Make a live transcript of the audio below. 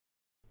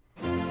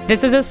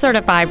This is a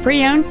certified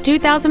pre-owned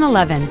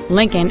 2011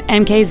 Lincoln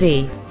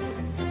MKZ.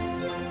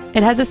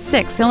 It has a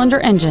 6-cylinder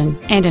engine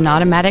and an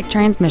automatic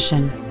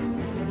transmission.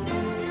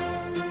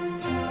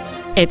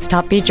 Its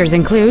top features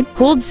include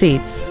cooled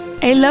seats,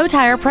 a low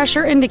tire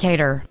pressure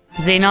indicator,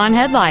 xenon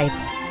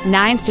headlights,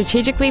 9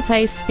 strategically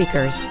placed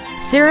speakers,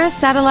 Sirius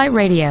satellite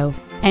radio,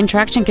 and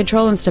traction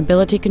control and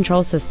stability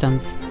control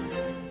systems.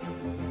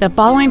 The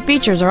following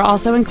features are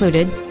also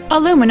included: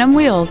 aluminum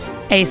wheels,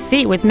 a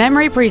seat with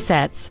memory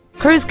presets,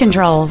 cruise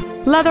control,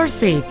 leather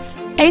seats,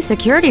 a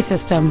security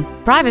system,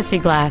 privacy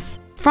glass,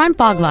 front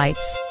fog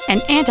lights,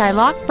 an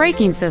anti-lock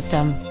braking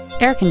system,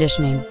 air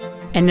conditioning,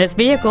 and this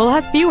vehicle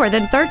has fewer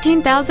than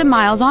 13,000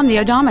 miles on the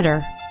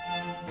odometer.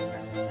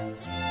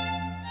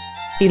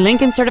 The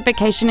Lincoln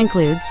certification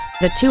includes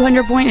the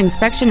 200-point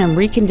inspection and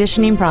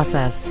reconditioning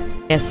process,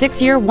 a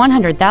 6-year,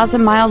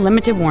 100,000-mile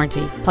limited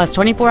warranty, plus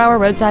 24-hour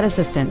roadside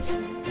assistance.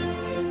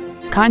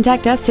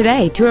 Contact us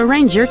today to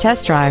arrange your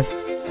test drive.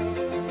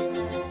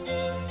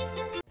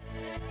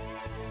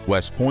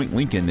 West Point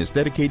Lincoln is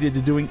dedicated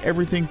to doing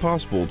everything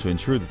possible to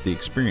ensure that the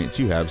experience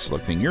you have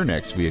selecting your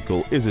next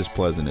vehicle is as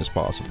pleasant as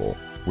possible.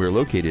 We're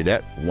located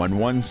at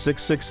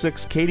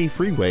 11666 Katy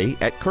Freeway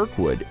at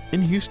Kirkwood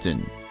in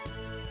Houston.